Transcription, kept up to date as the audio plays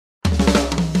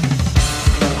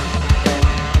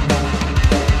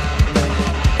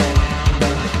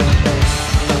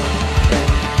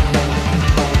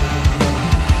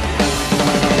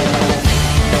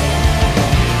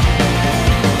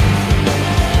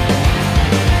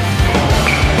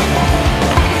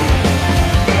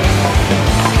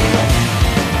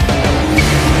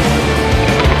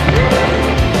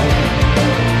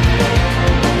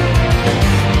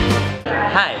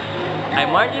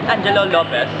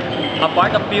Lopez, a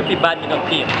part of PUP Badminton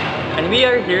team, and we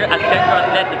are here at Centro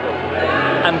Atletico.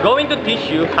 I'm going to teach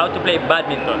you how to play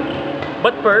badminton.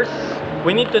 But first,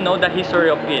 we need to know the history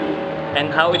of it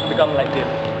and how it became like this.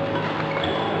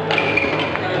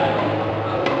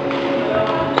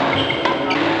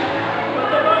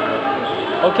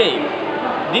 Okay,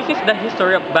 this is the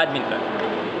history of badminton.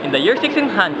 In the year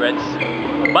 1600s,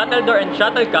 battledore and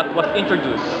shuttlecock was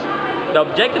introduced. The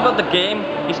objective of the game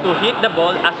is to hit the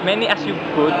ball as many as you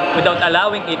could without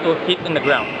allowing it to hit on the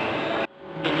ground.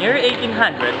 In year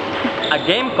 1800s, a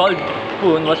game called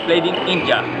spoon was played in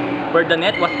India, where the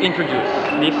net was introduced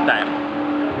this time.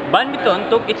 Badminton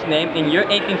took its name in year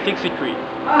 1863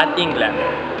 at England,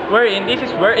 wherein this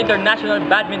is where International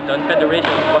Badminton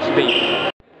Federation was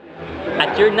based.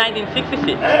 At year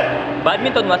 1966,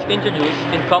 badminton was introduced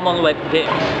in Commonwealth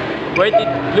Games, where it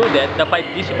included the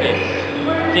 5 disciplines: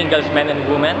 singles men and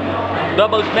women,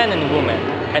 doubles men and women,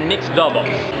 and mixed doubles.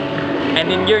 And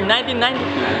in year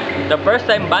 1992, the first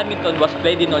time badminton was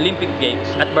played in Olympic Games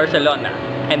at Barcelona,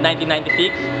 and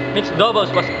 1996, mixed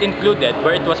doubles was included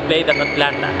where it was played at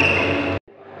Atlanta.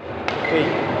 Okay.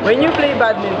 When you play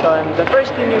badminton, the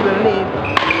first thing you will need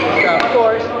is, of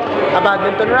course, a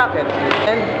badminton racket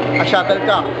and a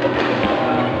shuttlecock.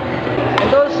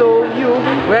 And also, you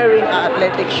wearing an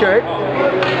athletic shirt,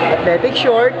 athletic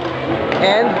short,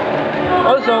 and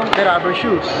also the rubber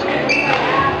shoes.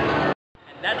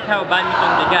 And that's how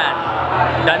badminton began.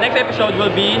 The next episode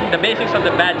will be the basics of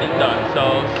the badminton.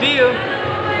 So, see you!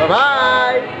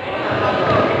 Bye-bye!